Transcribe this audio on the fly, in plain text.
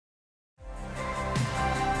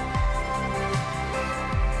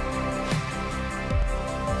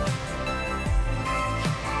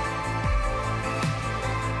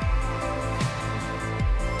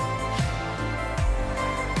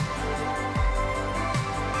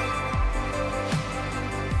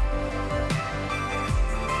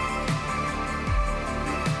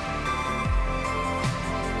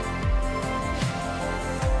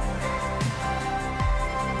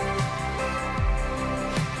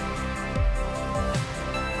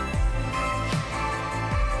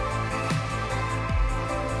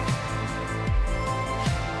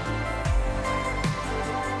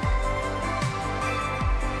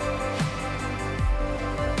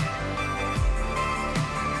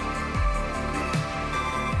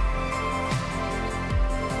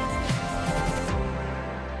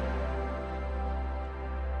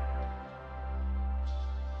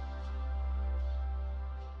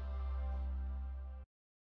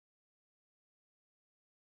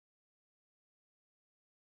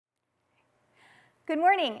Good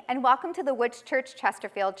morning and welcome to the Woods Church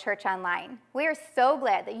Chesterfield Church Online. We are so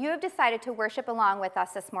glad that you have decided to worship along with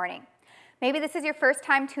us this morning. Maybe this is your first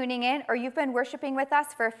time tuning in or you've been worshiping with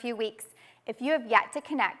us for a few weeks. If you have yet to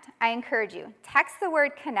connect, I encourage you, text the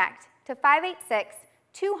word CONNECT to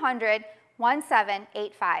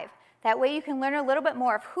 586-200-1785. That way you can learn a little bit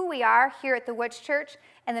more of who we are here at the Woods Church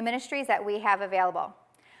and the ministries that we have available.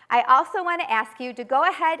 I also want to ask you to go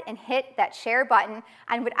ahead and hit that share button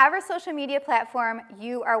on whatever social media platform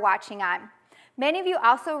you are watching on. Many of you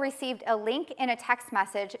also received a link in a text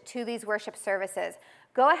message to these worship services.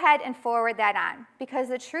 Go ahead and forward that on, because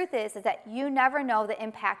the truth is that you never know the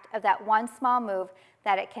impact of that one small move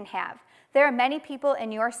that it can have. There are many people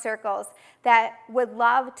in your circles that would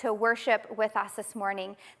love to worship with us this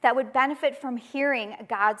morning, that would benefit from hearing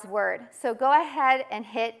God's word. So go ahead and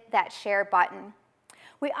hit that share button.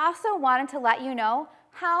 We also wanted to let you know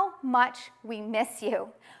how much we miss you.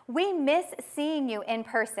 We miss seeing you in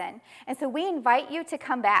person, and so we invite you to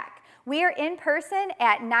come back. We are in person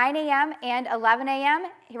at 9 a.m. and 11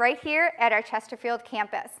 a.m. right here at our Chesterfield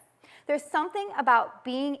campus. There's something about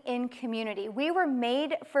being in community. We were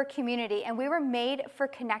made for community and we were made for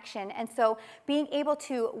connection. And so being able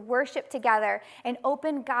to worship together and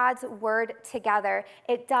open God's word together,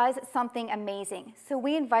 it does something amazing. So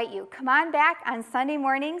we invite you, come on back on Sunday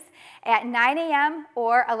mornings at 9 a.m.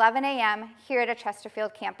 or 11 a.m. here at our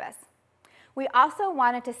Chesterfield campus. We also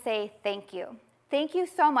wanted to say thank you. Thank you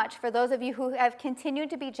so much for those of you who have continued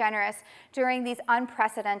to be generous during these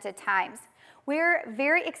unprecedented times. We're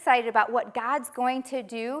very excited about what God's going to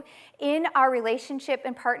do in our relationship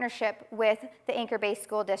and partnership with the Anchor Bay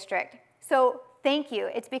School District. So thank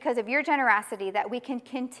you. It's because of your generosity that we can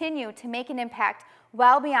continue to make an impact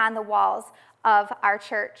well beyond the walls of our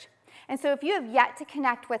church. And so if you have yet to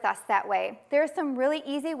connect with us that way, there are some really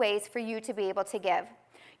easy ways for you to be able to give.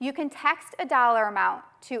 You can text a dollar amount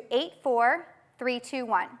to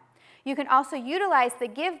 84321. You can also utilize the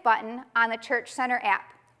Give button on the Church Center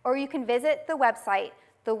app, or you can visit the website,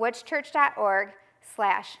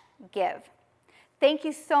 thewoodschurch.org/give. Thank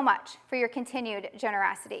you so much for your continued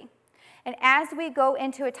generosity. And as we go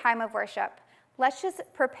into a time of worship, let's just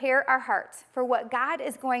prepare our hearts for what God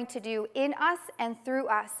is going to do in us and through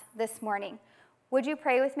us this morning. Would you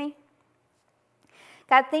pray with me?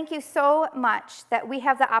 God, thank you so much that we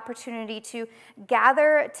have the opportunity to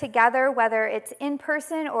gather together, whether it's in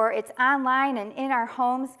person or it's online and in our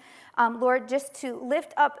homes, Lord, just to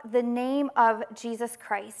lift up the name of Jesus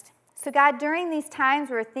Christ. So God, during these times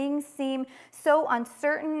where things seem so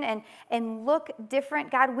uncertain and look different,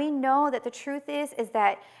 God, we know that the truth is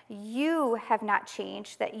that you have not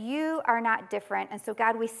changed, that you are not different. And so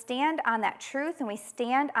God, we stand on that truth and we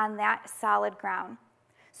stand on that solid ground.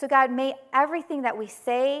 So God, may everything that we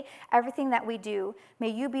say, everything that we do, may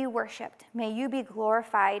you be worshiped. May you be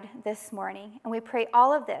glorified this morning. And we pray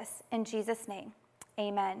all of this in Jesus' name.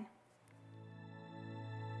 Amen.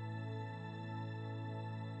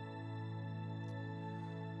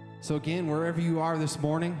 So again, wherever you are this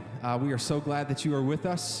morning, we are so glad that you are with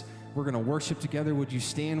us. We're going to worship together. Would you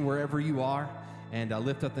stand wherever you are and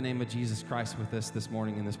lift up the name of Jesus Christ with us this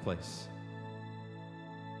morning in this place?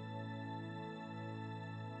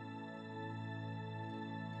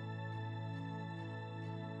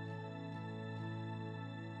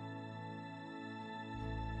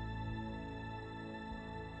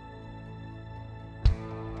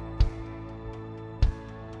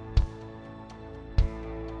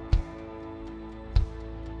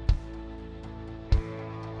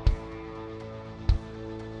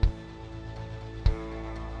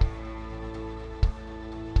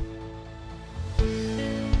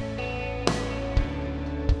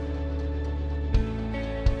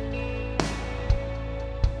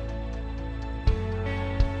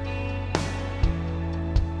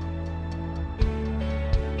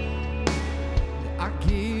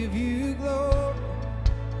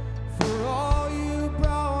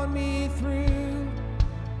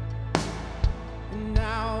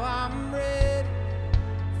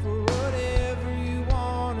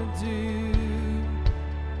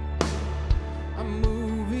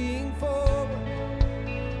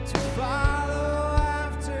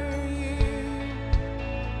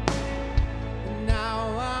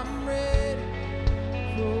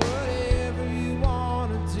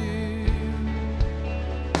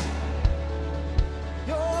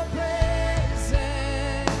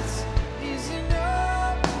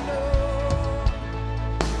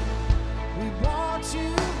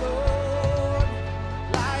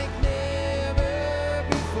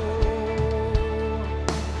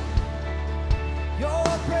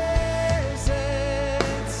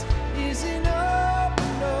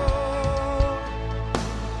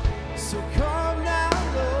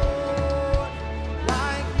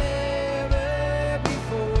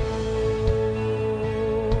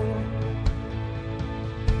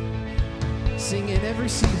 sing in every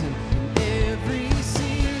season. In every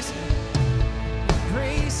season,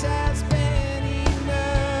 grace has been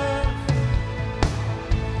enough.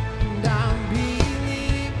 And I'm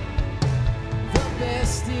believing the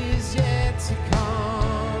best is yet to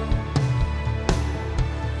come.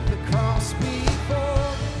 The cross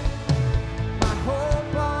before, my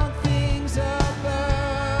hope on things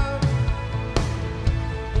above.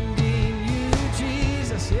 And in you,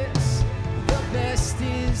 Jesus, yes, the best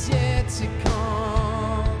is yet to come.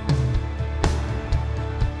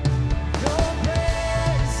 Your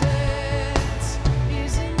presence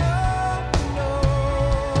is an open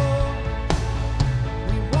door.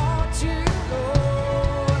 We want you,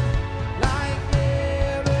 Lord, like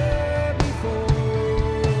never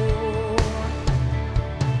before.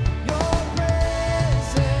 Your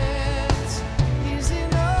presence is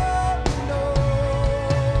an open door.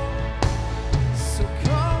 So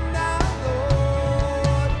come now,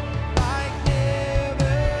 Lord, like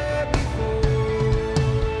never before.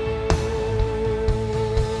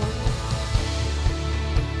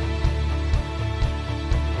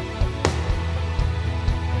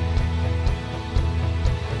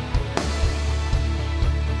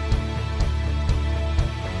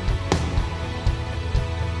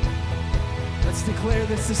 Let's declare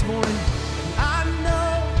this morning. I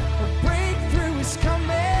know a breakthrough is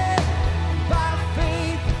coming. By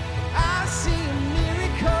faith, I see a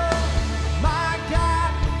miracle. My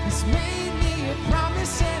God has made me a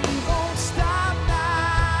promise and he won't stop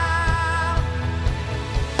now.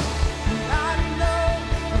 I know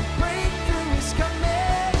a breakthrough is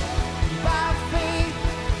coming. By faith,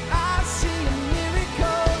 I see a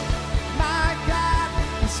miracle. My God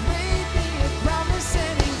has made me a promise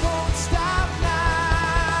and he won't stop now.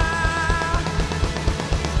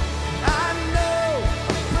 I know a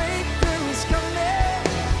breakthrough is coming.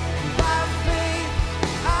 By faith,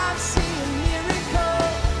 I see a miracle.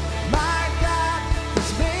 My God has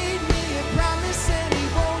made me a promise and he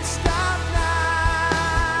won't stop now.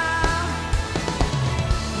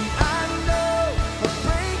 I know a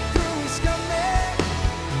breakthrough is coming.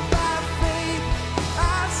 By faith, I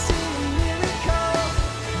see a miracle.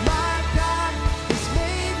 My God has made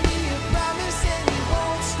me a promise and he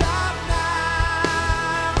won't stop now.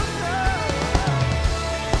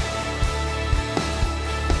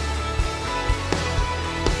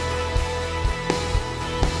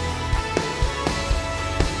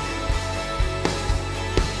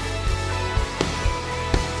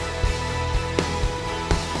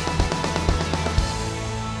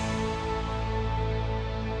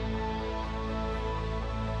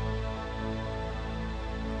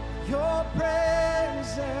 Your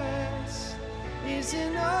presence is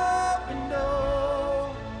an open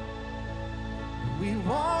door. We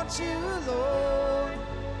want you, Lord,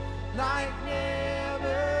 like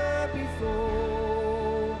never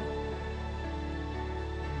before.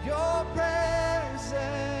 Your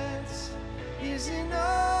presence is an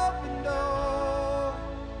open door.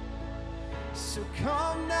 So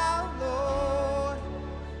come now, Lord,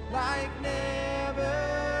 like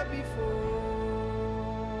never before.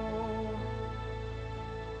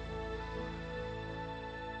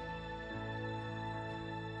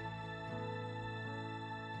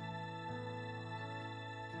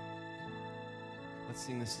 Let's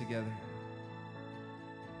sing this together.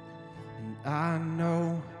 And I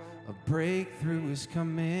know a breakthrough is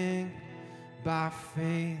coming. By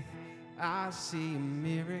faith, I see a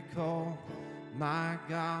miracle. My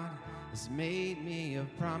God has made me a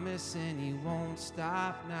promise and he won't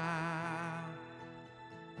stop now.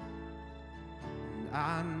 And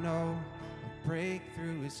I know a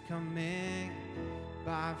breakthrough is coming.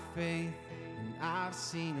 By faith, and I've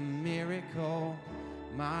seen a miracle.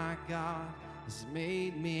 My God has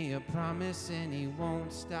made me a promise and he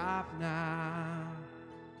won't stop now.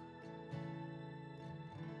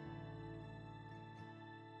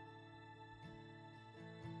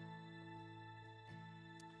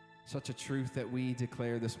 Such a truth that we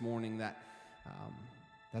declare this morning, that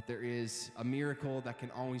that there is a miracle that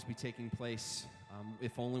can always be taking place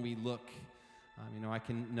if only we look. I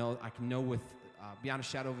can know with beyond a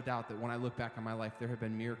shadow of a doubt that when I look back on my life, there have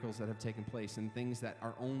been miracles that have taken place and things that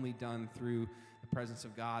are only done through the presence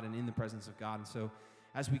of God and in the presence of God. And so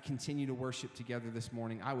as we continue to worship together this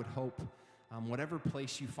morning, I would hope whatever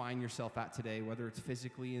place you find yourself at today, whether it's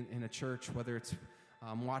physically in a church, whether it's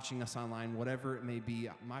watching us online, whatever it may be,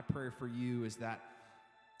 my prayer for you is that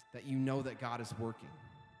you know that God is working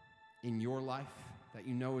in your life, that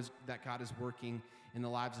you know that God is working in the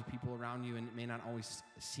lives of people around you, and it may not always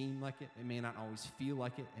seem like it, it may not always feel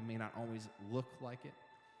like it, it may not always look like it,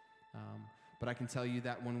 But I can tell you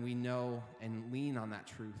that when we know and lean on that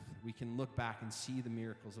truth, we can look back and see the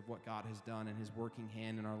miracles of what God has done and his working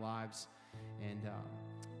hand in our lives. And,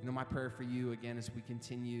 my prayer for you, again, as we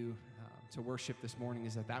continue to worship this morning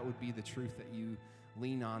is that would be the truth that you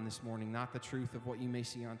lean on this morning, not the truth of what you may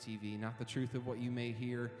see on TV, not the truth of what you may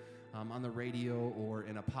hear on the radio or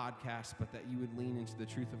in a podcast, but that you would lean into the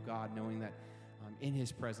truth of God, knowing that in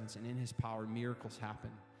his presence and in his power, miracles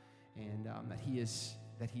happen, and that he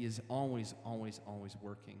is always, always, always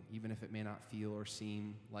working, even if it may not feel or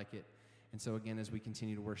seem like it. And so again, as we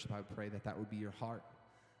continue to worship, I would pray that would be your heart,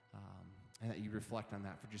 and that you reflect on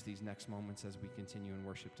that for just these next moments as we continue in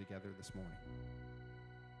worship together this morning.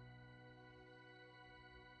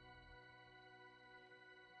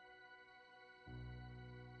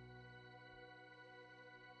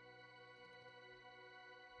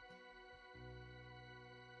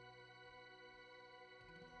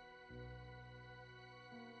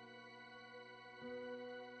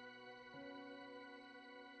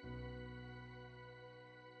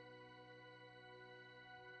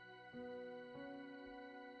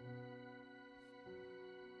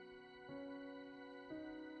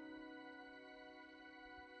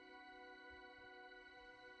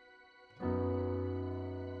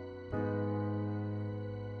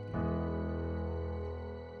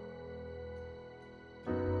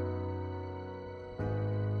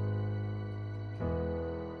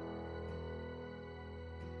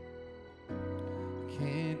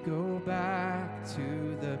 Can't go back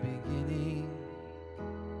to the beginning.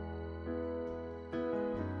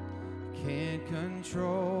 Can't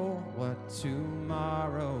control what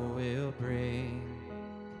tomorrow will bring.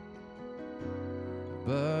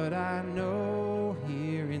 But I know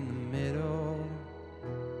here in the middle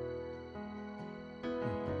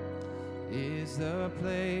is the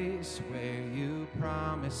place where you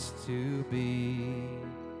promised to be.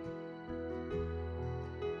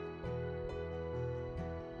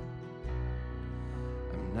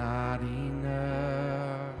 Not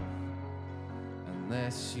enough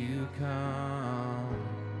unless you come.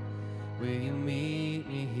 Will you meet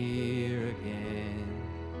me here again?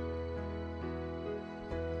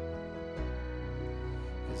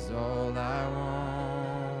 'Cause all I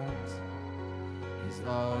want is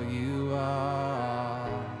all you are.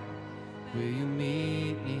 Will you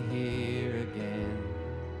meet me here again?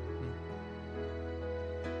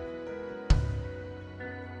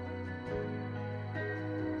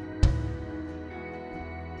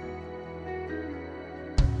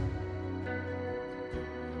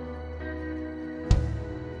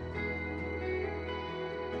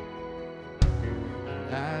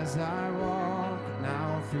 As I walk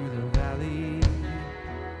now through the valley,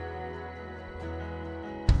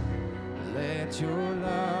 let your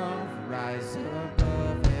love rise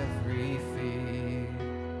above every fear,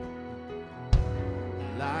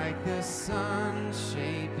 like the sun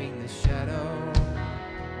shaping the shadow.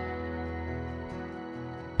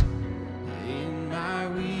 In my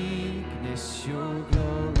weakness, your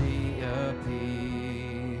glory appears.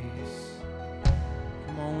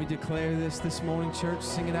 We declare this morning, church.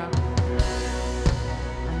 Sing it out.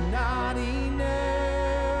 I'm not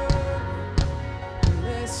enough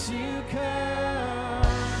unless you come.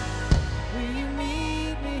 Will you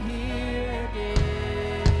meet me here again?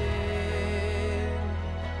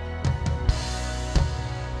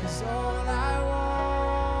 'Cause all I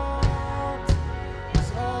want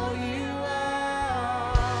is all you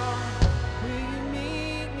are. Will you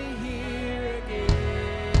meet me here again?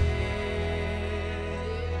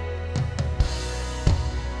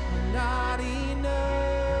 Not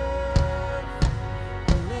enough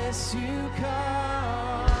unless you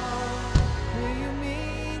come. Will you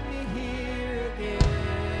meet me here again?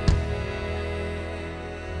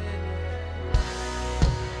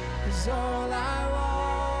 'Cause all I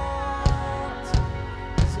want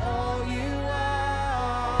is all you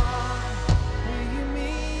are. Will you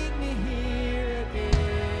meet me here again?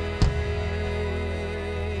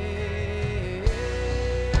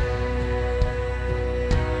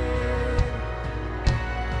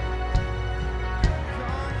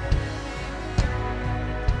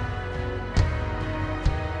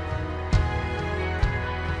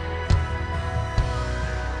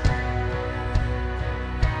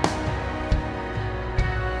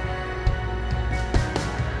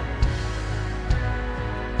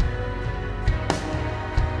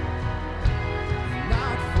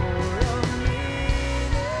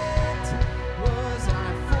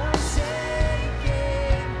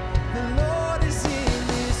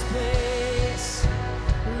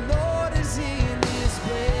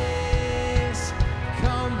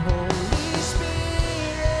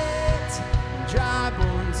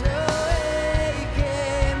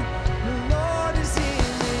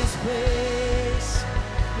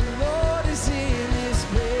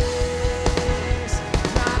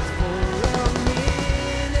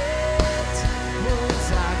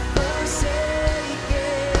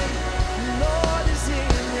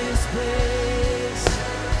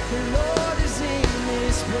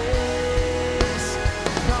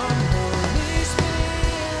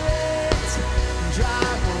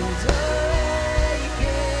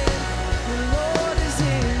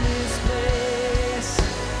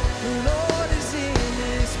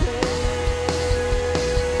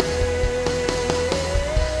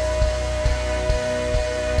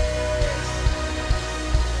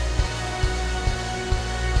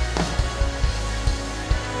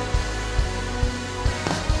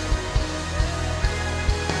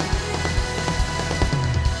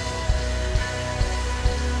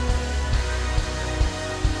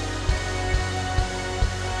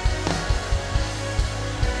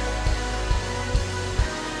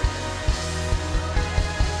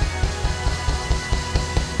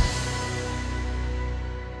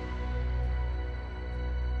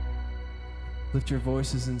 lift your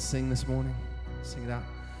voices and sing this morning. Sing it out.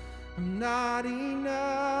 I'm not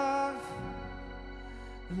enough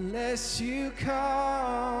unless you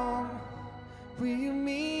come. Will you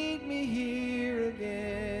meet me here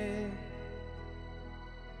again?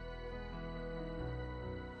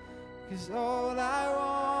 'Cause all I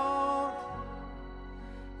want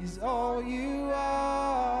is all you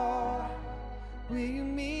are. Will you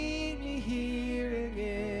meet me here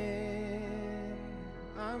again?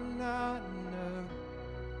 I'm not enough.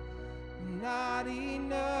 I'm not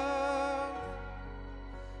enough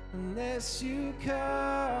unless you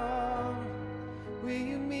come. Will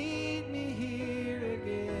you meet me here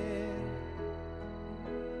again?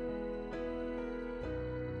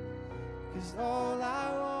 'Cause all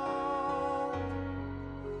I want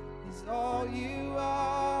is all you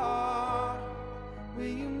are. Will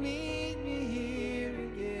you meet me here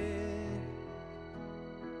again?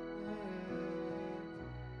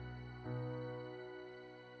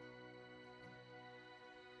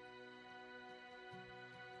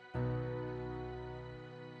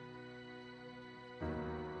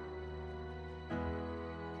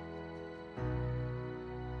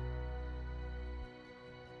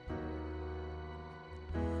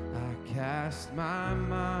 I cast my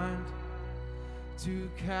mind to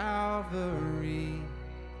Calvary,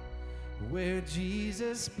 where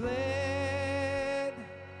Jesus bled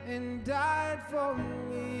and died for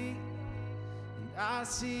me. And I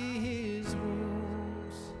see his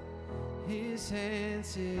wounds, his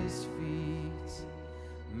hands, his feet,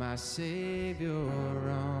 my Savior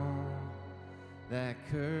on that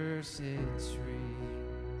cursed tree.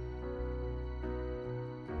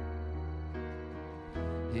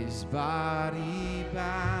 His body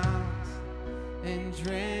bound and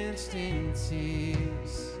drenched in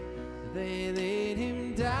tears, they laid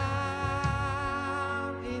him down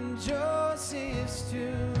in Joseph's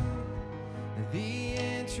tomb, the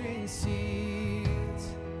entrance sealed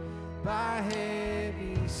by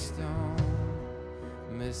heavy stone.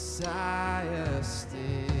 Messiah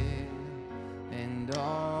still and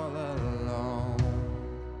all alone.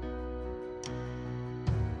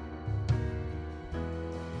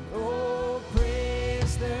 Oh,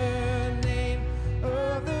 praise the name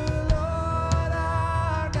of the Lord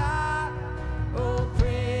our God. Oh,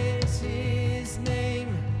 praise his name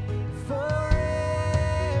forevermore.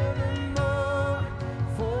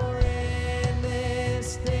 For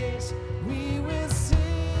endless days we will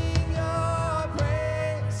sing your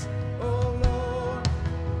praise. Oh Lord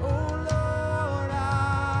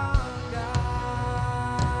our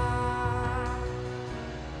God.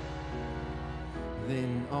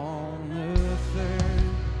 Then on the third,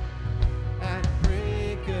 at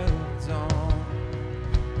break of dawn,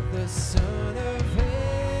 the Son of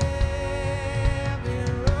Heaven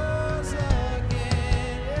rose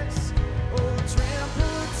again. Yes. Oh,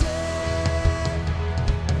 trample death,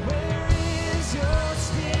 where is your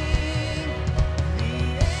sting? The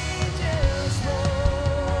angels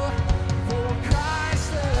roar for Christ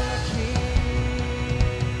the King.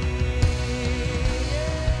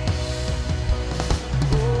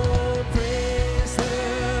 Oh, praise the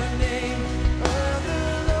name of the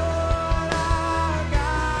Lord our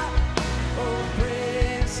God. Oh,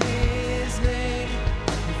 praise his name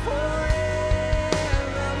forevermore.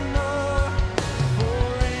 For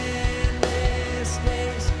endless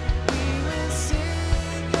days we will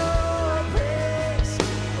sing your praise.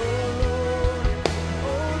 Oh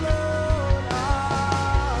Lord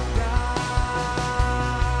our God.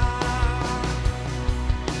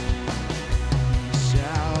 He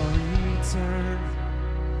shall return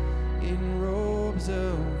in robes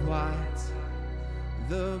of white.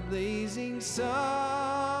 The blazing sun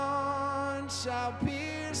shall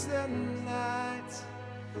pierce the night,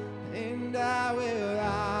 and I will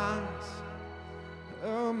rise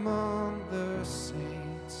among the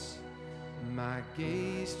saints, my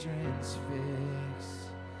gaze transfixed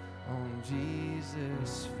on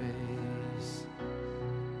Jesus' face.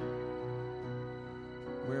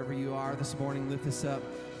 Wherever you are this morning, lift this up.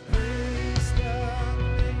 Praise the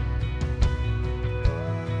name.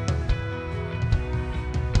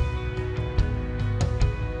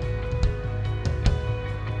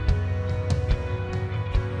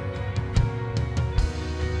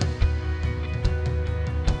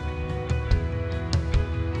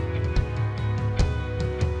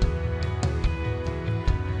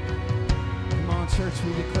 Come on, church,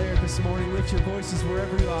 we declare it this morning. Lift your voices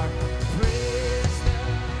wherever you are. Praise the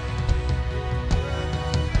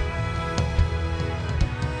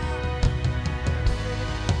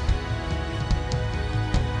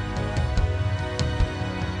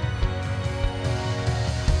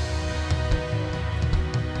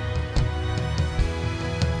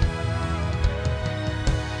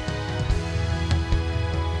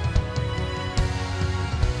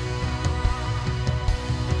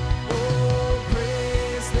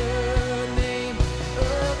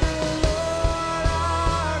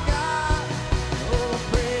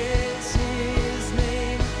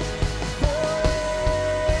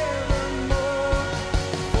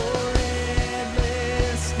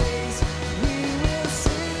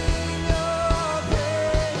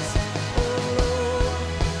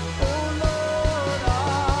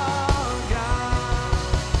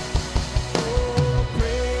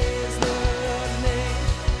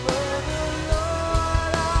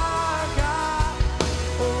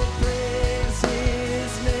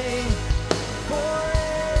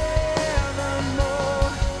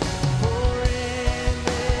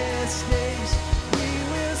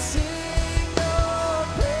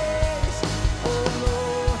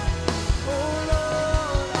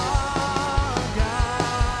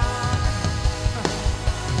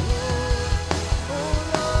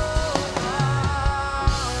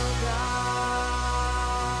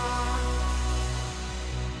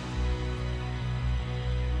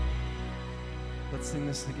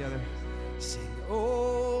this together. Sing,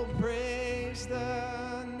 oh, praise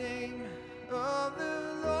the name of the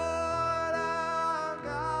Lord our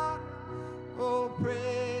God. Oh,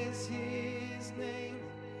 praise his name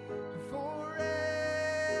forevermore,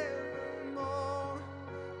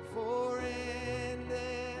 for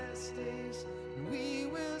endless days. We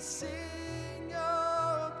will sing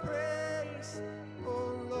your praise,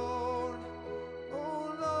 oh Lord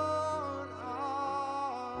our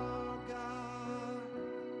God.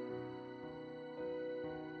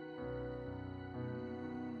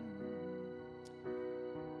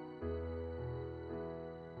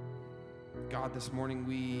 God, this morning at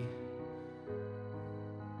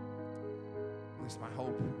least my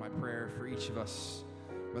hope, my prayer for each of us,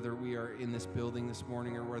 whether we are in this building this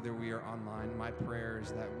morning or whether we are online, my prayer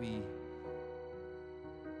is that we,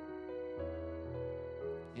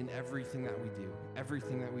 in everything that we do,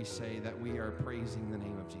 everything that we say, that we are praising the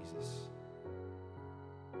name of Jesus.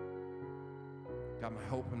 God, my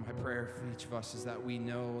hope and my prayer for each of us is that we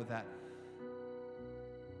know that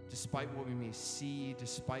despite what we may see,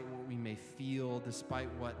 despite what we may feel, despite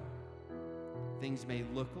what things may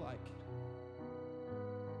look like,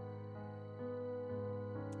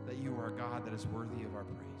 that you are a God that is worthy of our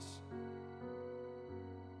praise.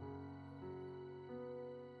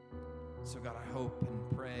 So God, I hope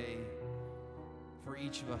and pray for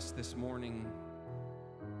each of us this morning,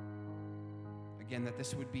 again, that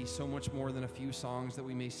this would be so much more than a few songs that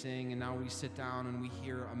we may sing and now we sit down and we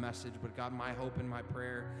hear a message. But God, my hope and my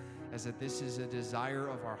prayer is that this is a desire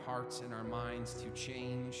of our hearts and our minds to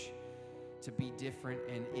change, to be different,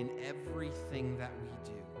 and in everything that we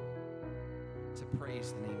do, to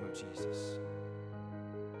praise the name of Jesus.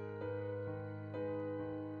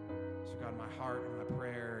 So God, my heart and my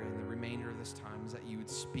prayer in the remainder of this time is that you would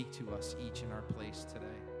speak to us each in our place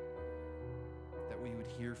today, that we would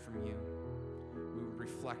hear from you, we would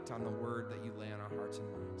reflect on the word that you lay on our hearts and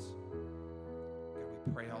minds. God,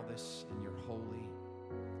 we pray all this in your holy,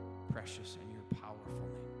 precious, and your powerful name.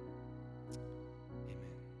 Amen.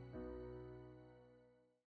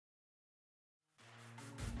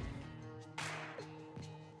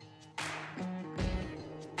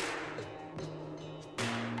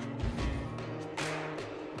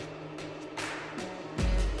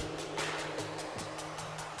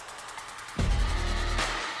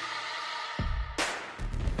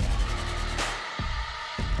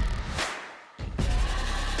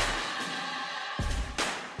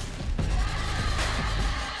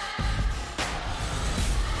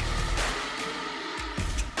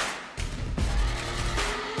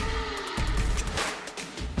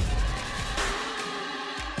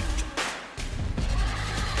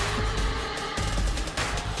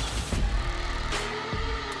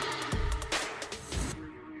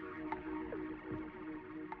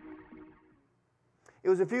 It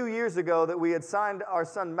was a few years ago that we had signed our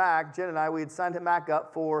son Mac, Jen and I, we had signed him Mac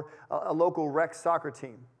up for a local rec soccer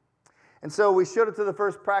team. And so we showed up to the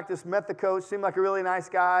first practice, met the coach, seemed like a really nice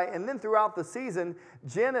guy. And then throughout the season,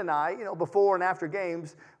 Jen and I, before and after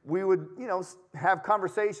games, we would, have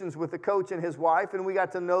conversations with the coach and his wife. And we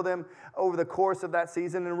got to know them over the course of that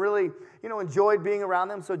season and really, enjoyed being around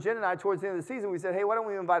them. So Jen and I, towards the end of the season, we said, hey, why don't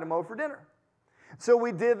we invite them over for dinner? So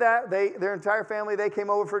we did that. Their entire family, they came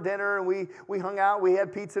over for dinner, and we hung out. We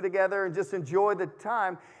had pizza together and just enjoyed the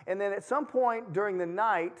time. And then at some point during the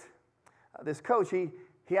night, this coach, he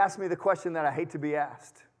asked me the question that I hate to be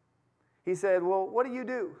asked. He said, well, what do you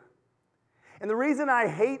do? And the reason I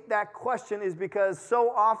hate that question is because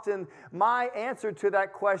so often my answer to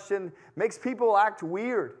that question makes people act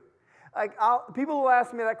weird. People will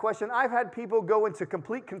ask me that question. I've had people go into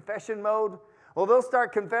complete confession mode. Well, they'll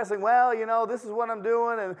start confessing, well, this is what I'm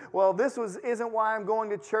doing, and, well, isn't why I'm going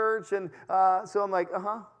to church, and so I'm like,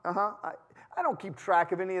 I don't keep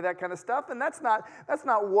track of any of that kind of stuff, and that's not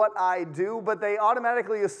what I do, but they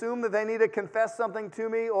automatically assume that they need to confess something to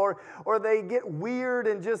me, or they get weird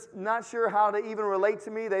and just not sure how to even relate to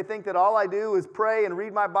me. They think that all I do is pray and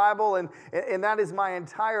read my Bible, and that is my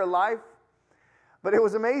entire life. But it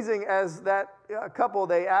was amazing as that couple,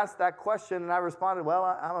 they asked that question, and I responded, well,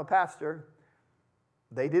 I'm a pastor.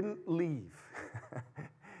 They didn't leave.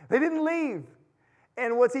 They didn't leave.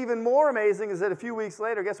 And what's even more amazing is that a few weeks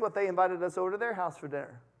later, guess what? They invited us over to their house for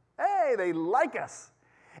dinner. Hey, they like us.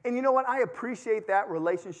 And you know what? I appreciate that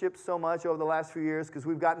relationship so much over the last few years because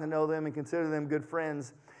we've gotten to know them and consider them good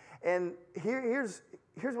friends. And here's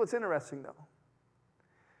what's interesting, though.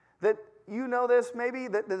 That you know this maybe,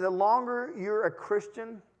 that the longer you're a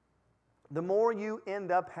Christian, the more you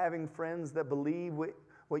end up having friends that believe what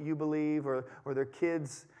you believe, or their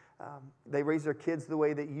kids they raise their kids the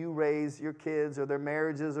way that you raise your kids, or their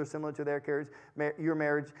marriages are similar to your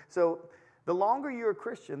marriage. So the longer you're a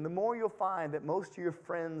Christian, the more you'll find that most of your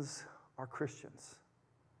friends are Christians.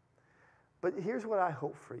 But here's what I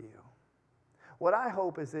hope for you. What I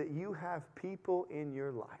hope is that you have people in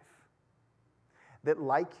your life that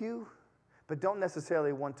like you, but don't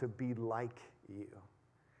necessarily want to be like you.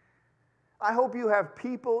 I hope you have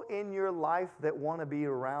people in your life that want to be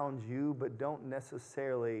around you, but don't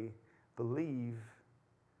necessarily believe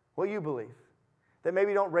what you believe. That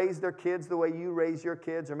maybe don't raise their kids the way you raise your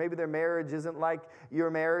kids, or maybe their marriage isn't like your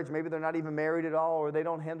marriage. Maybe they're not even married at all, or they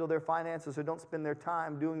don't handle their finances, or don't spend their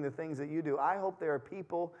time doing the things that you do. I hope there are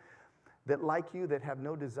people that like you that have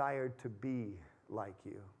no desire to be like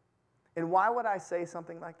you. And why would I say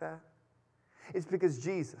something like that? It's because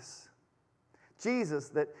Jesus,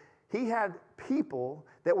 that he had people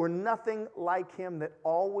that were nothing like him that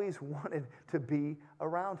always wanted to be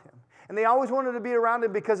around him. And they always wanted to be around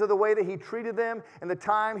him because of the way that he treated them and the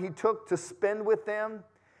time he took to spend with them.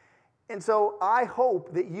 And so I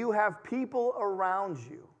hope that you have people around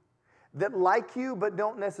you that like you but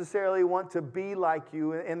don't necessarily want to be like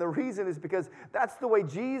you. And the reason is because that's the way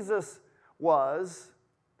Jesus was,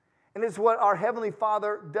 and it's what our Heavenly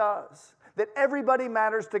Father does. That everybody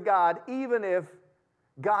matters to God, even if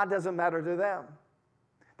God doesn't matter to them.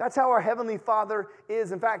 That's how our Heavenly Father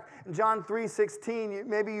is. In fact, in John 3:16,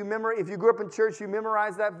 maybe you remember, if you grew up in church, you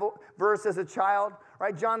memorized that verse as a child,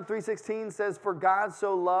 right? John 3:16 says, "For God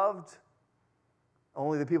so loved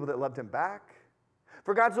only the people that loved him back."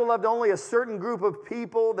 For God so loved only a certain group of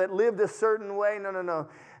people that lived a certain way. No.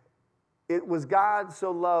 It was God so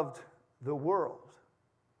loved the world.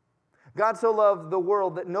 God so loved the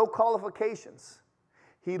world that no qualifications.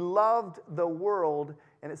 He loved the world,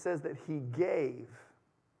 and it says that he gave.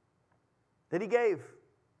 That he gave.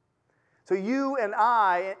 So you and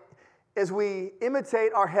I, as we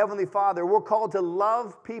imitate our Heavenly Father, we're called to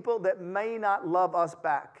love people that may not love us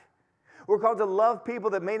back. We're called to love people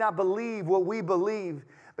that may not believe what we believe.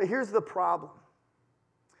 But here's the problem.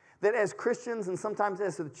 That as Christians, and sometimes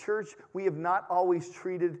as the church, we have not always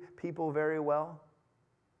treated people very well.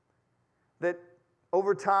 That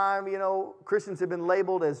over time, Christians have been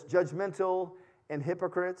labeled as judgmental and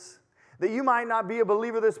hypocrites. That you might not be a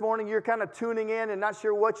believer this morning. You're kind of tuning in and not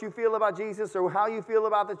sure what you feel about Jesus or how you feel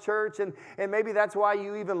about the church. And maybe that's why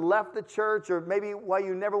you even left the church, or maybe why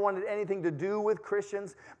you never wanted anything to do with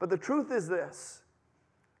Christians. But the truth is this,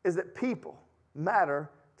 is that people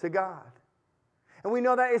matter to God. And we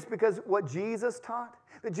know that it's because what Jesus taught.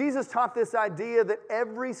 That Jesus taught this idea that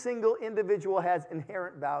every single individual has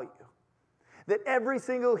inherent value. That every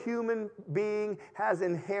single human being has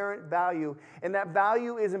inherent value. And that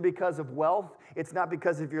value isn't because of wealth. It's not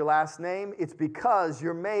because of your last name. It's because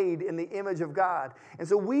you're made in the image of God. And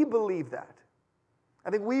so we believe that.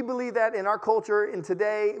 I think we believe that in our culture, and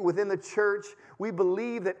today within the church, we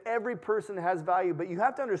believe that every person has value. But you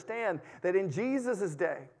have to understand that in Jesus'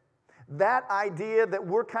 day, that idea that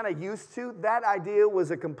we're kind of used to, that idea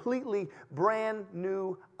was a completely brand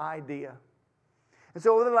new idea. And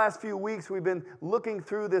so over the last few weeks, we've been looking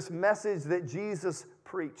through this message that Jesus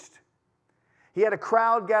preached. He had a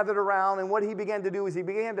crowd gathered around, and what he began to do is he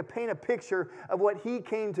began to paint a picture of what he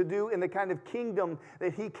came to do and the kind of kingdom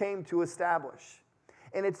that he came to establish.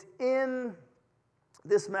 And it's in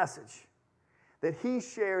this message that he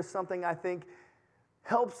shares something I think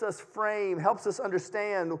helps us frame, helps us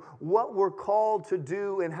understand what we're called to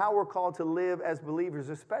do and how we're called to live as believers,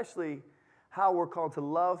 especially how we're called to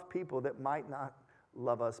love people that might not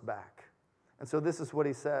love us back. And so this is what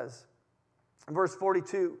he says. In verse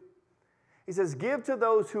 42, he says, "Give to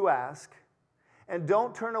those who ask, and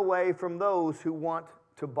don't turn away from those who want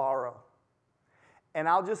to borrow." And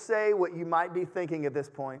I'll just say what you might be thinking at this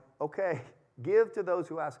point. Okay, give to those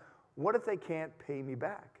who ask. What if they can't pay me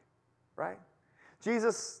back? Right?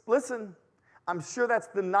 Jesus, listen, I'm sure that's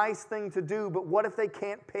the nice thing to do, but what if they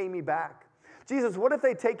can't pay me back? Jesus, what if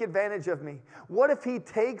they take advantage of me? What if he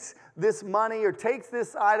takes this money or takes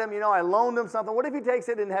this item, I loaned him something. What if he takes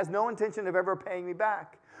it and has no intention of ever paying me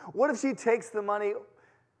back? What if she takes the money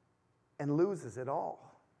and loses it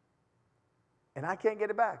all? And I can't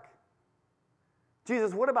get it back.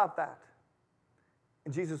 Jesus, what about that?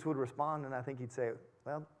 And Jesus would respond, and I think he'd say,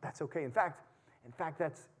 well, that's okay. In fact,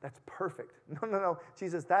 that's perfect. No,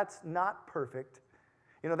 Jesus, that's not perfect.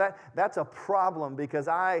 That's a problem because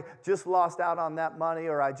I just lost out on that money,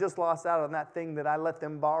 or I just lost out on that thing that I let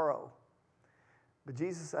them borrow. But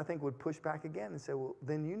Jesus, I think, would push back again and say, well,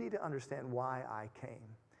 then you need to understand why I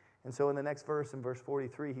came. And so in the next verse, in verse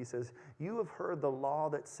 43, he says, "You have heard the law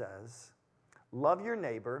that says, love your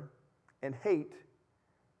neighbor and hate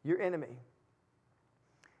your enemy.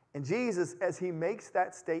 And Jesus, as he makes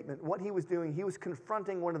that statement, what he was doing, he was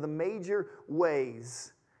confronting one of the major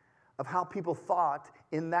ways of how people thought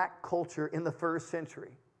in that culture in the first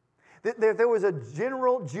century. There was a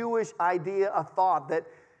general Jewish idea, a thought that,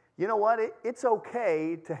 you know what, it's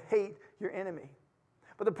okay to hate your enemy.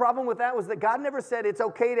 But the problem with that was that God never said it's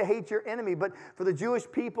okay to hate your enemy. But for the Jewish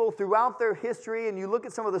people throughout their history, and you look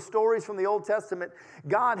at some of the stories from the Old Testament,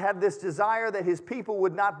 God had this desire that his people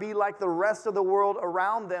would not be like the rest of the world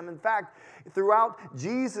around them. In fact, throughout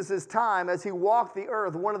Jesus' time as he walked the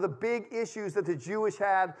earth, one of the big issues that the Jewish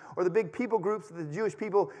had, or the big people groups that the Jewish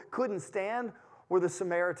people couldn't stand, were the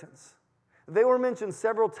Samaritans. They were mentioned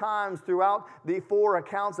several times throughout the 4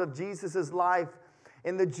 accounts of Jesus' life.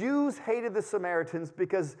 And the Jews hated the Samaritans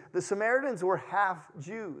because the Samaritans were half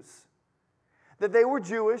Jews. That they were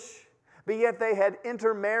Jewish, but yet they had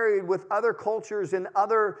intermarried with other cultures and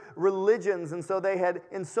other religions. And so they had,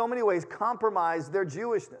 in so many ways, compromised their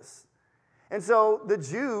Jewishness. And so the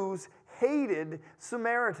Jews hated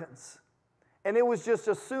Samaritans. And it was just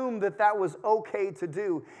assumed that that was okay to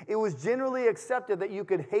do. It was generally accepted that you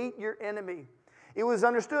could hate your enemy. It was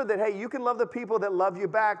understood that, hey, you can love the people that love you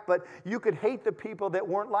back, but you could hate the people that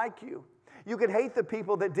weren't like you. You could hate the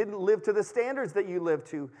people that didn't live to the standards that you lived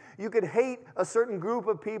to. You could hate a certain group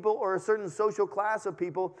of people or a certain social class of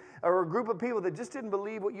people or a group of people that just didn't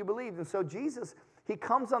believe what you believed. And so Jesus, he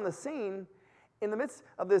comes on the scene in the midst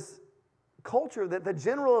of this culture that the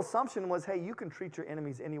general assumption was, hey, you can treat your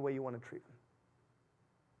enemies any way you want to treat them.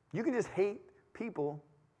 You can just hate people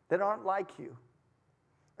that aren't like you.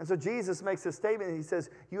 And so Jesus makes a statement, and he says,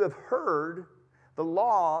 you have heard the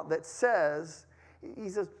law that says, he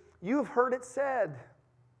says, you have heard it said.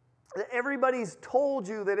 That everybody's told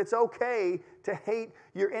you that it's okay to hate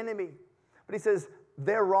your enemy. But he says,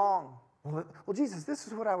 they're wrong. Well, Jesus, this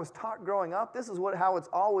is what I was taught growing up. This is how it's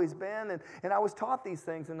always been. And I was taught these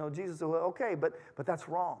things. And no, Jesus said, well, okay, but that's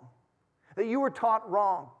wrong. That you were taught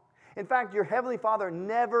wrong. In fact, your heavenly Father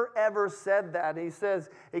never, ever said that. He says,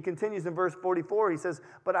 he continues in verse 44, he says,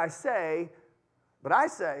 but I say,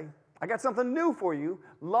 I got something new for you.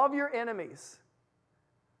 Love your enemies.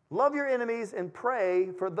 Love your enemies and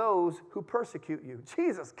pray for those who persecute you.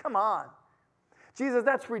 Jesus, come on. Jesus,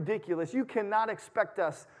 that's ridiculous. You cannot expect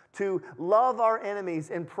us to love our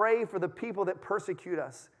enemies and pray for the people that persecute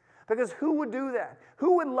us. Because who would do that?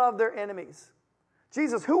 Who would love their enemies?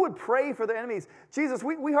 Jesus, who would pray for their enemies? Jesus,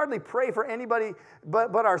 we hardly pray for anybody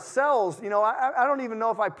but ourselves. You know, I don't even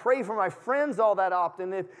know if I pray for my friends all that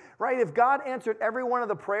often. If God answered every one of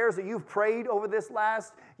the prayers that you've prayed over this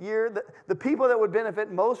last year, the people that would benefit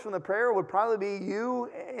most from the prayer would probably be you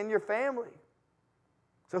and your family.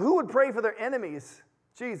 So who would pray for their enemies?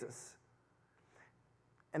 Jesus.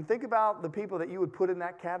 And think about the people that you would put in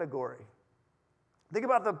that category. Think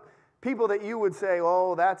about the people that you would say,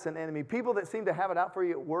 oh, that's an enemy. People that seem to have it out for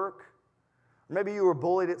you at work. Or maybe you were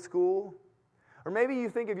bullied at school. Or maybe you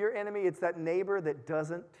think of your enemy, it's that neighbor that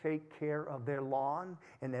doesn't take care of their lawn.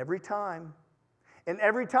 And every time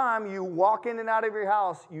you walk in and out of your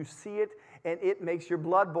house, you see it and it makes your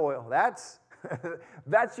blood boil. That's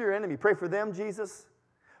your enemy. Pray for them, Jesus.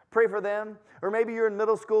 Pray for them. Or maybe you're in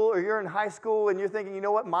middle school or you're in high school and you're thinking, you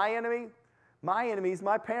know what, my enemy is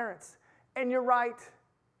my parents. And you're right.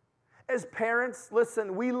 As parents,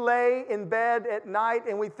 listen, we lay in bed at night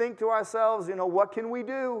and we think to ourselves, you know, what can we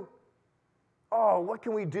do? Oh, what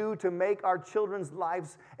can we do to make our children's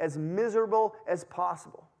lives as miserable as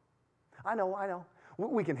possible? I know.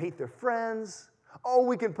 We can hate their friends. Oh,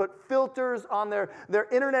 we can put filters on their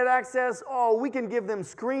internet access. Oh, we can give them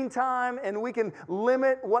screen time and we can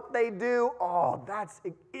limit what they do. Oh, that's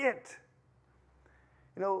it.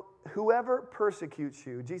 You know, whoever persecutes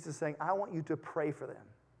you, Jesus is saying, I want you to pray for them.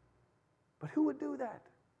 But who would do that?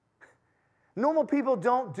 Normal people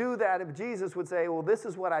don't do that. If Jesus would say, well, this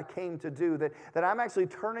is what I came to do, that I'm actually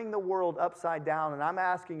turning the world upside down and I'm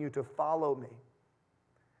asking you to follow me.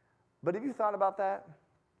 But have you thought about that?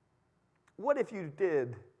 What if you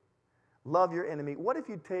did love your enemy? What if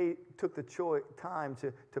you took the time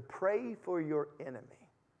to pray for your enemy?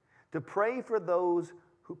 To pray for those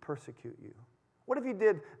who persecute you? What if you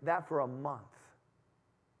did that for a month?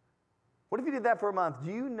 What if you did that for a month?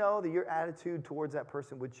 Do you know that your attitude towards that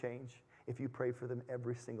person would change if you prayed for them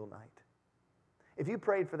every single night? If you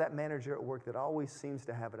prayed for that manager at work that always seems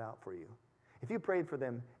to have it out for you, if you prayed for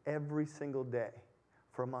them every single day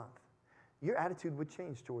for a month, your attitude would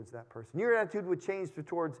change towards that person. Your attitude would change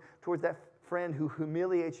towards that friend who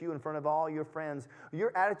humiliates you in front of all your friends.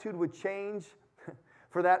 Your attitude would change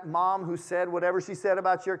for that mom who said whatever she said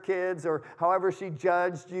about your kids or however she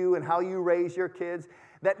judged you and how you raised your kids.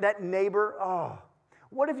 That neighbor,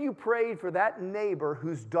 What if you prayed for that neighbor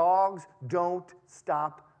whose dogs don't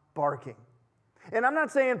stop barking? And I'm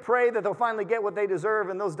not saying pray that they'll finally get what they deserve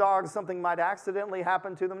and those dogs, something might accidentally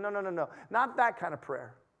happen to them. No. Not that kind of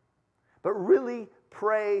prayer. But really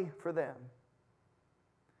pray for them.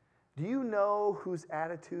 Do you know whose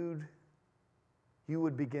attitude you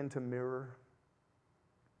would begin to mirror?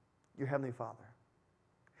 Your Heavenly Father.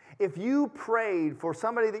 If you prayed for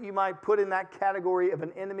somebody that you might put in that category of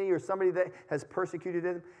an enemy or somebody that has persecuted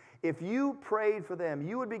them, if you prayed for them,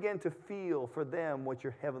 you would begin to feel for them what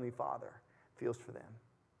your Heavenly Father feels for them.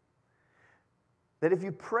 That if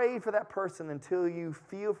you prayed for that person until you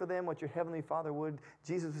feel for them what your Heavenly Father would,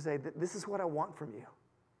 Jesus would say, this is what I want from you.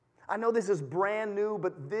 I know this is brand new,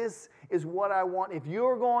 but this is what I want. If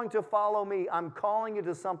you're going to follow me, I'm calling you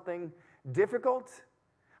to something difficult.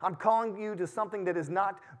 I'm calling you to something that is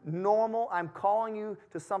not normal. I'm calling you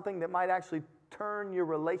to something that might actually turn your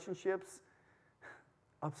relationships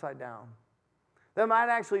upside down. That might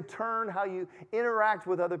actually turn how you interact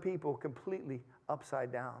with other people completely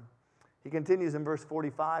upside down. He continues in verse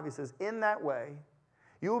 45. He says, in that way,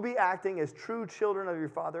 you will be acting as true children of your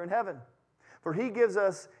Father in heaven. For he gives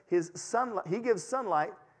us his sunlight. He gives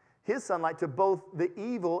his sunlight to both the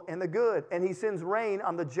evil and the good. And he sends rain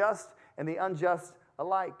on the just and the unjust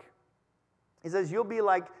alike. He says, you'll be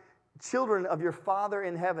like children of your Father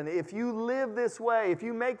in heaven. If you live this way, if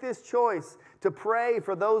you make this choice to pray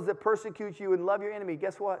for those that persecute you and love your enemy,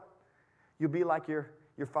 guess what? You'll be like your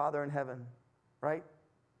Father in heaven, right?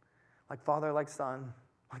 Like father, like son,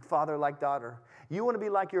 like father, like daughter. You want to be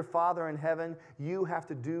like your Father in heaven, you have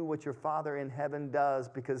to do what your Father in heaven does,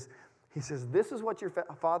 because he says, this is what your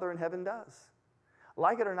Father in heaven does.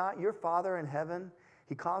 Like it or not, your Father in heaven,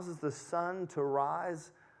 he causes the sun to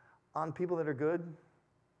rise on people that are good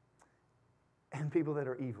and people that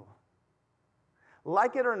are evil.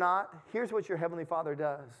 Like it or not, here's what your Heavenly Father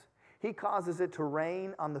does. He causes it to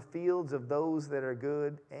rain on the fields of those that are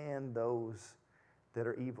good and those that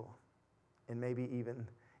are evil. And maybe even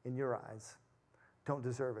in your eyes, don't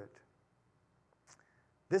deserve it.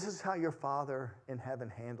 This is how your Father in heaven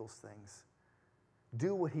handles things.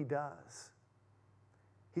 Do what he does.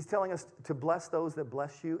 He's telling us to bless those that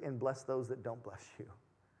bless you and bless those that don't bless you.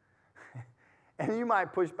 And you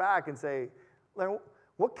might push back and say, Larry,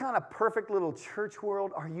 what kind of perfect little church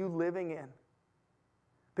world are you living in?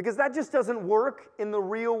 Because that just doesn't work in the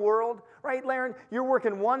real world, right, Larry? You're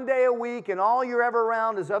working one day a week and all you're ever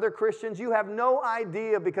around is other Christians. You have no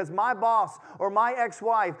idea because my boss or my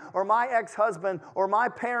ex-wife or my ex-husband or my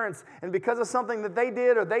parents, and because of something that they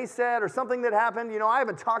did or they said or something that happened, I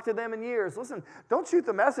haven't talked to them in years. Listen, don't shoot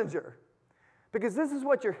the messenger, because this is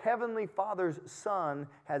what your Heavenly Father's Son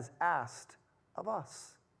has asked of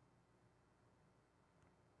us.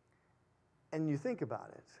 And you think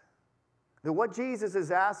about it. That what Jesus is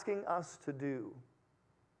asking us to do,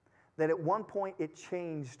 that at one point it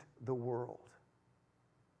changed the world.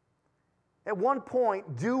 At one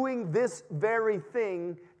point, doing this very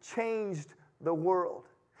thing changed the world.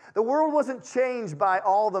 The world wasn't changed by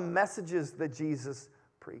all the messages that Jesus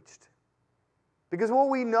preached. Because what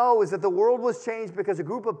we know is that the world was changed because a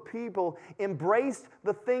group of people embraced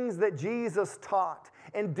the things that Jesus taught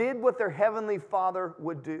and did what their Heavenly Father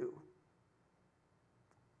would do.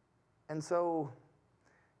 And so,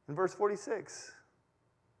 in verse 46,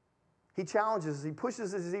 he challenges, he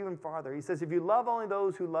pushes us even farther. He says, if you love only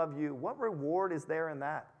those who love you, what reward is there in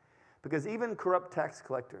that? Because even corrupt tax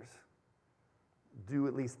collectors do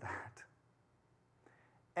at least that.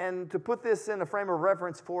 And to put this in a frame of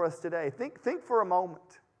reference for us today, think for a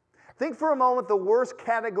moment. Think for a moment the worst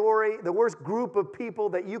category, the worst group of people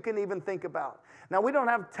that you can even think about. Now, we don't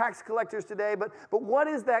have tax collectors today, but what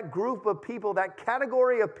is that group of people, that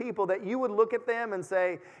category of people that you would look at them and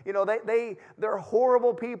say, they're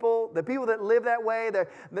horrible people, the people that live that way,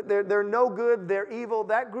 they're no good, they're evil,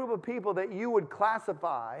 that group of people that you would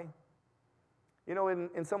classify,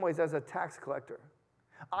 in some ways as a tax collector.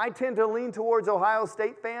 I tend to lean towards Ohio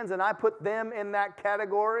State fans, and I put them in that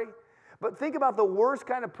category. But think about the worst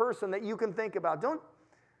kind of person that you can think about.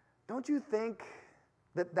 Don't you think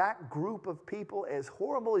that group of people, as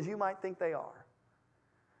horrible as you might think they are,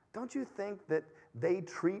 don't you think that they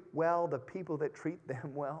treat well the people that treat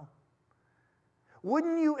them well?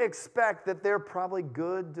 Wouldn't you expect that they're probably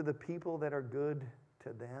good to the people that are good to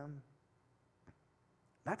them?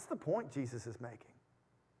 That's the point Jesus is making.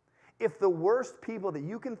 If the worst people that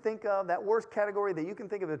you can think of, that worst category that you can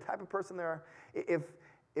think of, the type of person they are,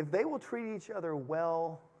 if they will treat each other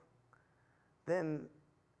well, then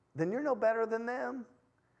you're no better than them.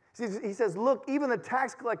 See, he says, look, even the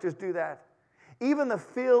tax collectors do that. Even the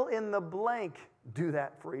fill in the blank do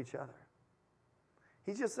that for each other.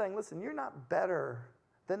 He's just saying, listen, you're not better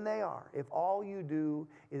than they are if all you do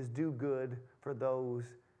is do good for those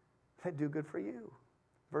that do good for you.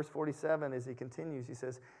 Verse 47, as he continues, he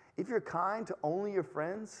says, if you're kind to only your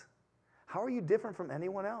friends, how are you different from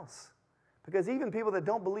anyone else? Because even people that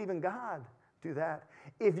don't believe in God do that.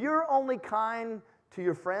 If you're only kind to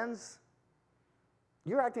your friends,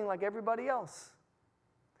 you're acting like everybody else.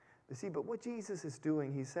 You see, but what Jesus is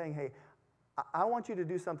doing, he's saying, hey, I want you to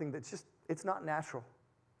do something that's just, it's not natural.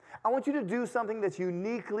 I want you to do something that's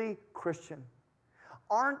uniquely Christian.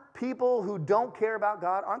 Aren't people who don't care about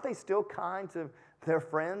God, aren't they still kind to their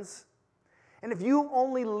friends? And if you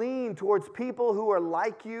only lean towards people who are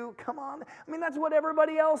like you, come on. I mean, that's what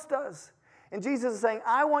everybody else does. And Jesus is saying,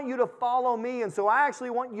 I want you to follow me, and so I actually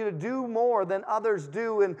want you to do more than others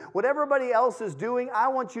do. And what everybody else is doing, I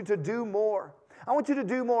want you to do more. I want you to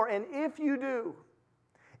do more. And if you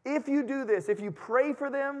do this, if you pray for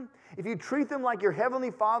them, if you treat them like your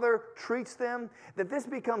Heavenly Father treats them, that this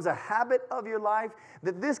becomes a habit of your life,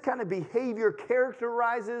 that this kind of behavior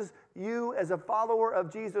characterizes you as a follower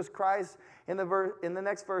of Jesus Christ. In the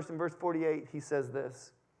next verse, in verse 48, he says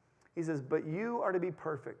this. He says, but you are to be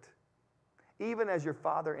perfect, even as your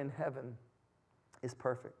Father in heaven is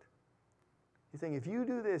perfect. He's saying, if you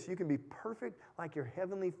do this, you can be perfect like your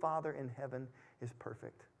Heavenly Father in heaven is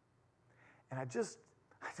perfect. And I just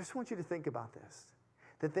want you to think about this,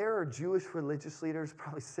 that there are Jewish religious leaders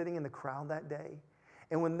probably sitting in the crowd that day,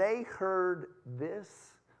 and when they heard this,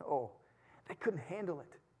 they couldn't handle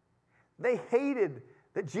it. They hated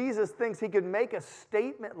that Jesus thinks he could make a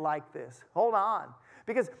statement like this. Hold on,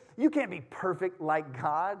 because you can't be perfect like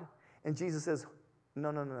God. And Jesus says,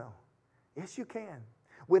 no. Yes, you can.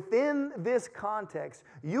 Within this context,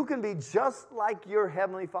 you can be just like your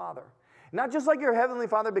Heavenly Father. Not just like your Heavenly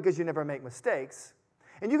Father because you never make mistakes.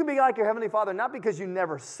 And you can be like your Heavenly Father not because you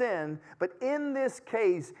never sin, but in this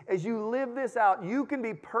case, as you live this out, you can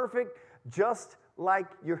be perfect just like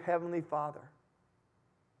your Heavenly Father.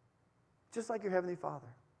 Just like your Heavenly Father.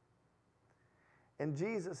 And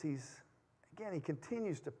Jesus, he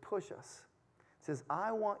continues to push us. He says,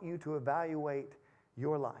 I want you to evaluate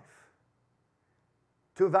your life.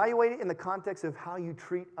 To evaluate it in the context of how you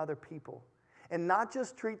treat other people. And not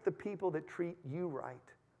just treat the people that treat you right.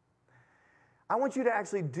 I want you to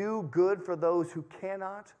actually do good for those who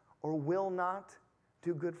cannot or will not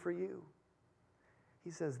do good for you.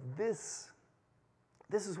 He says, this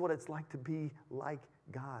is what it's like to be like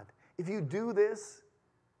God. If you do this,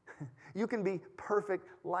 you can be perfect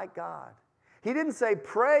like God. He didn't say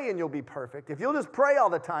pray and you'll be perfect. If you'll just pray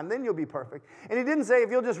all the time, then you'll be perfect. And he didn't say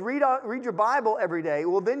if you'll just read your Bible every day,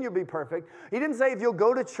 well, then you'll be perfect. He didn't say if you'll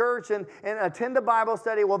go to church and attend a Bible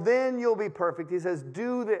study, well, then you'll be perfect. He says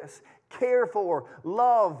do this, care for,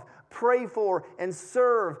 love, pray for, and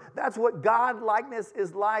serve. That's what God-likeness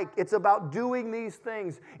is like. It's about doing these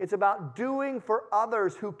things. It's about doing for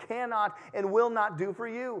others who cannot and will not do for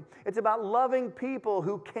you. It's about loving people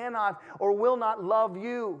who cannot or will not love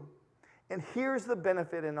you. And here's the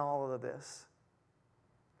benefit in all of this.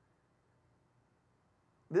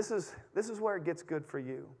 This is where it gets good for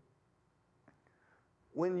you.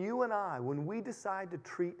 When you and I, when we decide to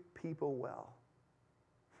treat people well,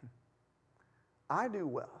 I do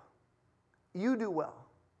well, you do well.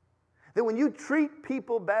 That when you treat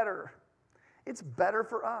people better, it's better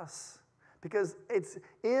for us. Because it's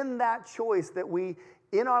in that choice that we,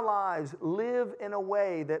 in our lives, live in a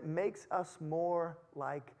way that makes us more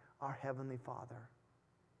like our Heavenly Father.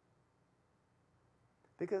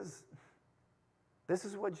 Because this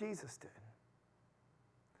is what Jesus did.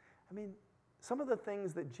 I mean, some of the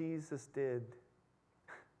things that Jesus did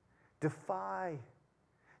defy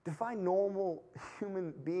normal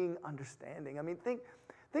human being understanding. I mean, think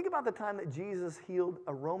about the time that Jesus healed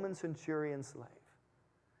a Roman centurion slave.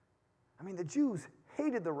 I mean, the Jews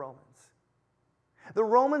hated the Romans. The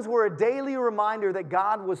Romans were a daily reminder that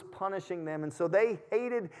God was punishing them, and so they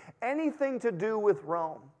hated anything to do with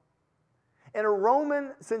Rome. And a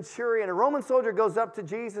Roman centurion, a Roman soldier goes up to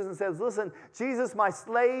Jesus and says, listen, Jesus, my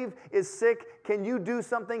slave is sick. Can you do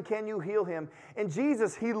something? Can you heal him? And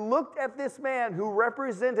Jesus, he looked at this man who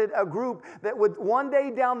represented a group that would one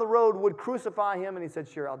day down the road would crucify him, and he said,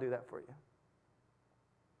 sure, I'll do that for you.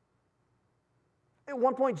 At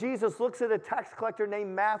one point, Jesus looks at a tax collector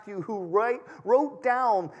named Matthew who wrote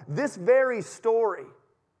down this very story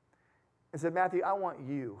and said, Matthew, I want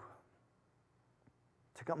you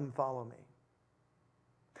to come and follow me.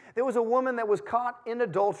 There was a woman that was caught in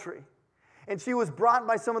adultery, and she was brought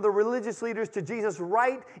by some of the religious leaders to Jesus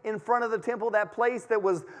right in front of the temple, that place that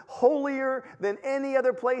was holier than any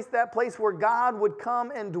other place, that place where God would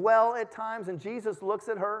come and dwell at times. And Jesus looks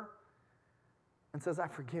at her and says, I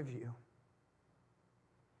forgive you.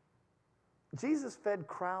 Jesus fed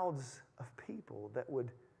crowds of people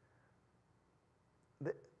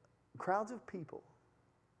crowds of people,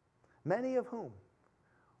 many of whom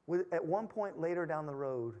would at one point later down the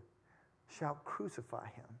road shall crucify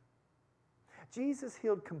him. Jesus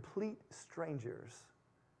healed complete strangers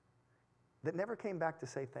that never came back to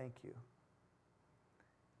say thank you.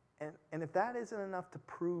 And if that isn't enough to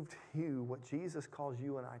prove to you what Jesus calls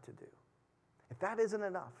you and I to do, if that isn't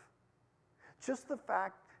enough, just the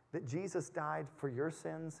fact that Jesus died for your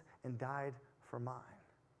sins and died for mine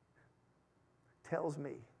tells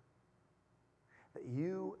me that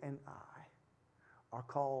you and I are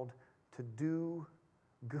called to do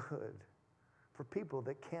good for people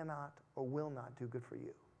that cannot or will not do good for you.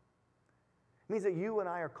 It means that you and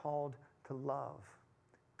I are called to love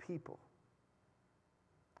people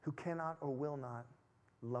who cannot or will not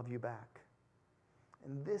love you back.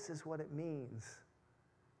 And this is what it means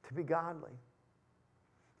to be godly.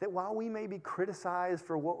 That while we may be criticized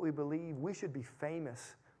for what we believe, we should be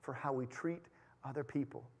famous for how we treat other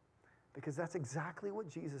people. Because that's exactly what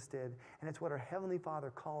Jesus did, and it's what our Heavenly Father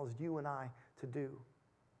calls you and I to do.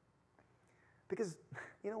 Because,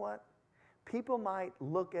 you know what? People might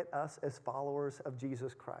look at us as followers of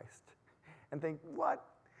Jesus Christ and think, what?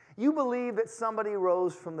 You believe that somebody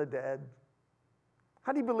rose from the dead?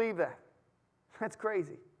 How do you believe that? That's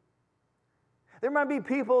crazy. There might be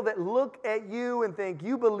people that look at you and think,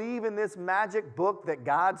 you believe in this magic book that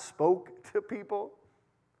God spoke to people?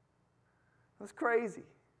 That's crazy.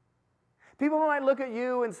 People might look at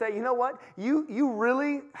you and say, you know what? You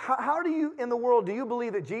really, how do you in the world do you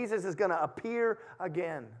believe that Jesus is going to appear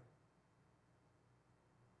again?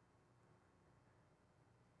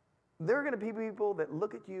 There are going to be people that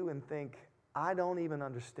look at you and think, I don't even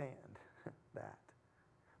understand that.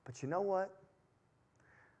 But you know what?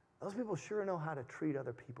 Those people sure know how to treat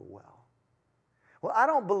other people well. Well, I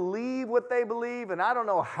don't believe what they believe, and I don't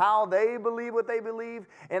know how they believe what they believe,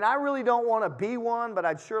 and I really don't want to be one, but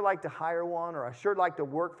I'd sure like to hire one, or I'd sure like to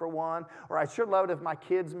work for one, or I'd sure love it if my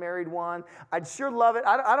kids married one. I'd sure love it.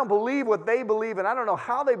 I don't believe what they believe, and I don't know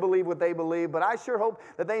how they believe what they believe, but I sure hope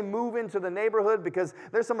that they move into the neighborhood because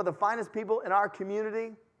they're some of the finest people in our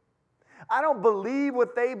community. I don't believe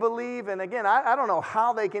what they believe, and again, I don't know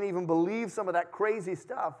how they can even believe some of that crazy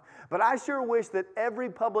stuff, but I sure wish that every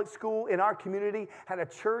public school in our community had a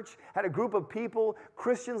church, had a group of people,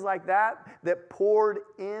 Christians like that poured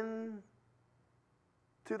in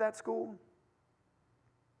to that school.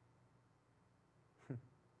 And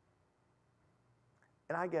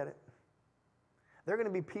I get it. There are going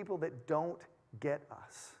to be people that don't get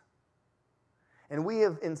us. And we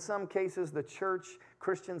have, in some cases, the church,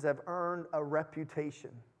 Christians have earned a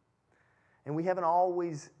reputation. And we haven't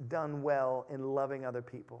always done well in loving other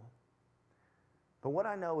people. But what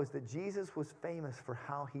I know is that Jesus was famous for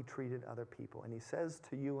how he treated other people. And he says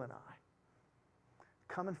to you and I,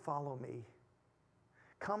 come and follow me.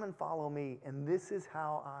 Come and follow me. And this is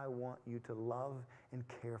how I want you to love and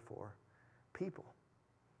care for people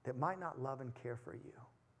that might not love and care for you.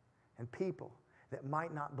 And people that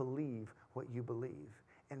might not believe what you believe,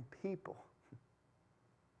 and people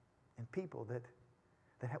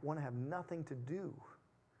that want to have nothing to do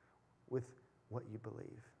with what you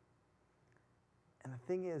believe. And the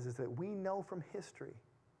thing is that we know from history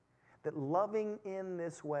that loving in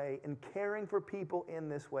this way and caring for people in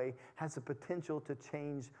this way has the potential to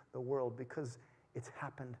change the world because it's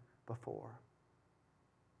happened before.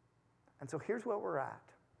 And so here's where we're at.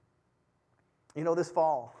 You know, this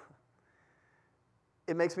fall,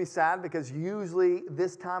 it makes me sad because usually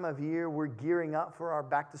this time of year we're gearing up for our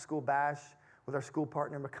back-to-school bash with our school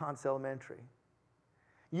partner, McConce Elementary.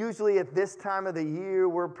 Usually at this time of the year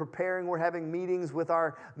we're having meetings with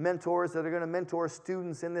our mentors that are going to mentor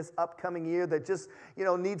students in this upcoming year that just,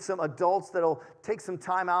 need some adults that'll take some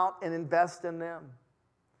time out and invest in them.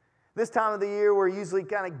 This time of the year we're usually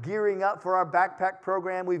kind of gearing up for our backpack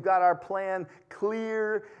program. We've got our plan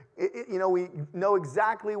clear. We know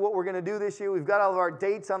exactly what we're going to do this year. We've got all of our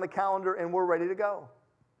dates on the calendar, and we're ready to go.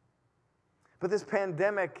 But this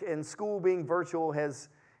pandemic and school being virtual has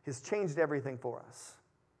changed everything for us.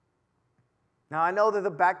 Now, I know that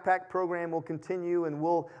the backpack program will continue, and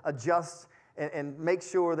we'll adjust and make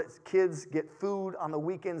sure that kids get food on the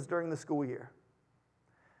weekends during the school year.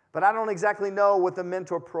 But I don't exactly know what the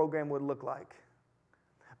mentor program would look like.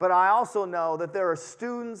 But I also know that there are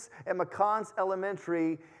students at McConce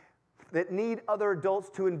Elementary that need other adults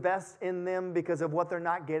to invest in them because of what they're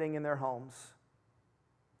not getting in their homes.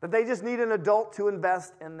 That they just need an adult to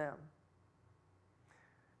invest in them.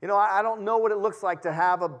 I don't know what it looks like to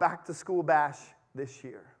have a back-to-school bash this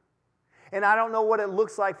year. And I don't know what it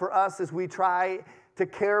looks like for us as we try to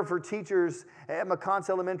care for teachers at McConce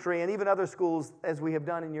Elementary and even other schools as we have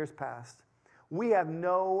done in years past. We have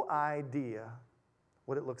no idea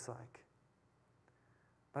what it looks like.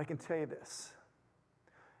 But I can tell you this.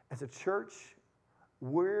 As a church,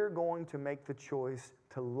 we're going to make the choice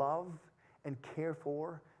to love and care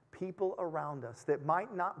for people around us that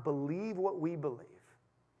might not believe what we believe.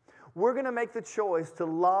 We're going to make the choice to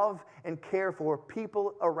love and care for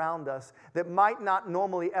people around us that might not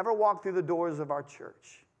normally ever walk through the doors of our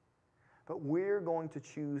church. But we're going to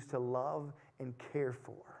choose to love and care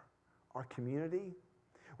for our community.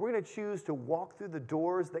 We're going to choose to walk through the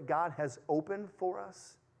doors that God has opened for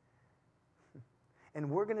us. And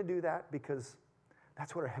we're going to do that because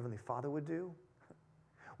that's what our Heavenly Father would do.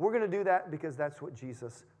 We're going to do that because that's what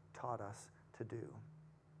Jesus taught us to do.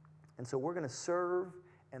 And so we're going to serve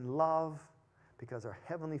and love because our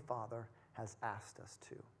Heavenly Father has asked us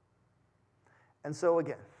to. And so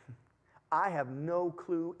again, I have no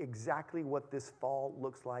clue exactly what this fall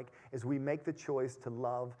looks like as we make the choice to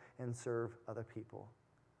love and serve other people.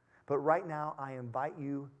 But right now, I invite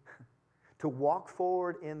you to walk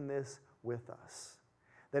forward in this with us.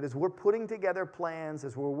 That as we're putting together plans,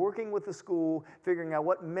 as we're working with the school, figuring out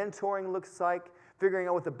what mentoring looks like, figuring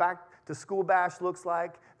out what the back to school bash looks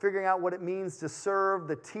like, figuring out what it means to serve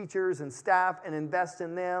the teachers and staff and invest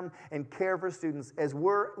in them and care for students, as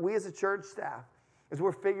we as a church staff, as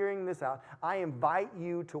we're figuring this out, I invite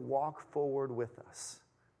you to walk forward with us,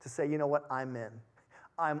 to say, you know what, I'm in.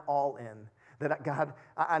 I'm all in. That God,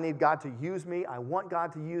 I need God to use me. I want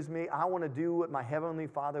God to use me. I want to do what my Heavenly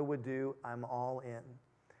Father would do. I'm all in.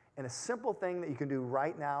 And a simple thing that you can do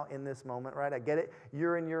right now in this moment, right? I get it.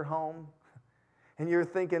 You're in your home, and you're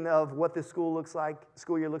thinking of what this school year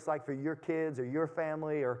looks like for your kids or your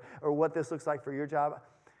family, or what this looks like for your job.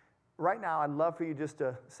 Right now, I'd love for you just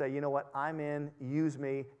to say, you know what, I'm in, use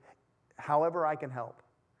me, however I can help.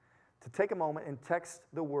 To take a moment and text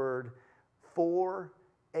the word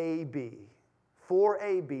 4AB.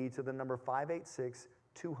 4AB to the number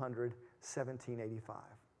 586-200-1785.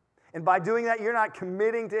 And by doing that, you're not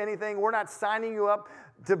committing to anything. We're not signing you up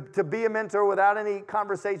to be a mentor without any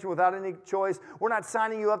conversation, without any choice. We're not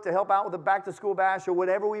signing you up to help out with the back-to-school bash or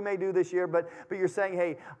whatever we may do this year, but you're saying,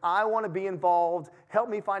 hey, I want to be involved. Help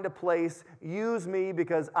me find a place. Use me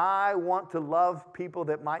because I want to love people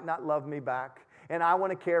that might not love me back. And I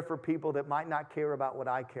want to care for people that might not care about what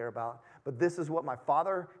I care about. But this is what my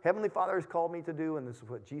Father, Heavenly Father, has called me to do, and this is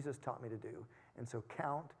what Jesus taught me to do. And so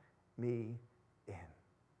count me in.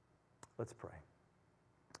 Let's pray.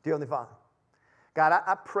 Dear Heavenly Father, God,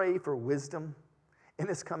 I pray for wisdom in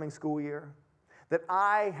this coming school year, that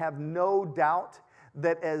I have no doubt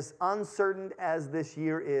that as uncertain as this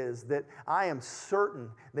year is, that I am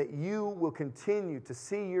certain that you will continue to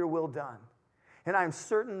see your will done. And I'm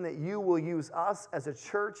certain that you will use us as a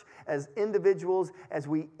church, as individuals, as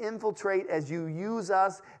we infiltrate, as you use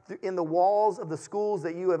us in the walls of the schools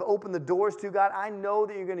that you have opened the doors to, God. I know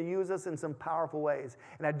that you're going to use us in some powerful ways.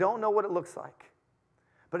 And I don't know what it looks like.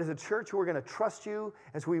 But as a church, we're going to trust you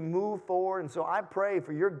as we move forward. And so I pray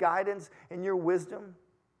for your guidance and your wisdom,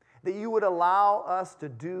 that you would allow us to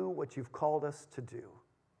do what you've called us to do,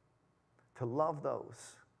 to love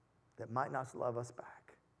those that might not love us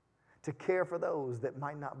back, to care for those that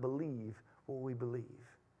might not believe what we believe.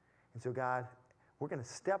 And so, God, we're going to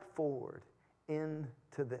step forward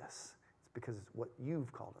into this. It's because it's what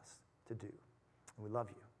you've called us to do. And we love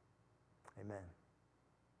you. Amen.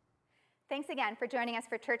 Thanks again for joining us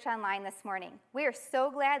for Church Online this morning. We are so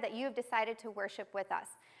glad that you have decided to worship with us.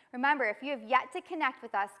 Remember, if you have yet to connect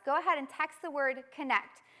with us, go ahead and text the word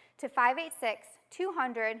CONNECT to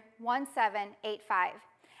 586-200-1785.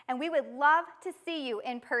 And we would love to see you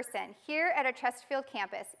in person here at our Chesterfield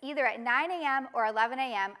campus, either at 9 a.m. or 11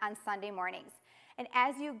 a.m. on Sunday mornings. And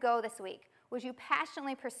as you go this week, would you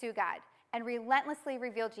passionately pursue God and relentlessly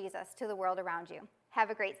reveal Jesus to the world around you? Have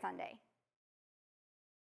a great Sunday.